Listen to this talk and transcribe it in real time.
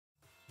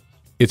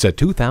It's a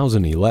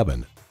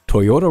 2011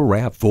 Toyota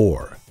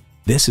RAV4.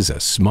 This is a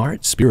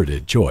smart,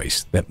 spirited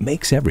choice that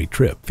makes every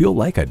trip feel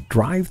like a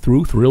drive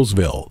through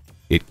Thrillsville.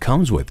 It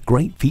comes with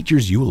great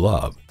features you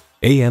love: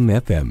 AM,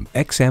 FM,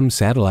 XM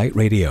satellite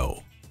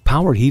radio,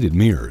 power heated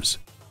mirrors,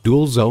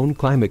 dual zone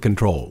climate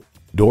control,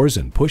 doors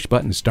and push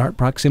button start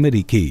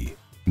proximity key,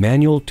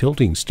 manual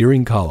tilting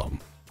steering column,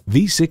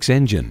 V6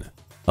 engine,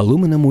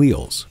 aluminum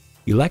wheels,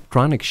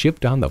 electronic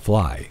shift on the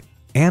fly,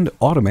 and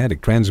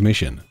automatic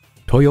transmission.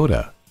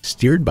 Toyota,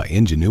 steered by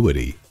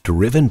ingenuity,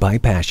 driven by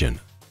passion.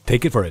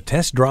 Take it for a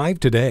test drive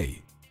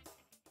today.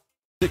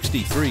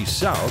 63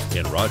 South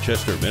in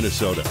Rochester,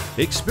 Minnesota.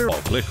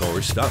 Experience, click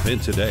or stop in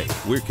today.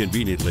 We're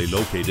conveniently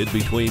located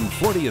between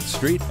 40th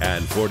Street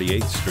and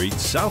 48th Street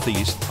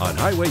Southeast on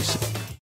Highway 6.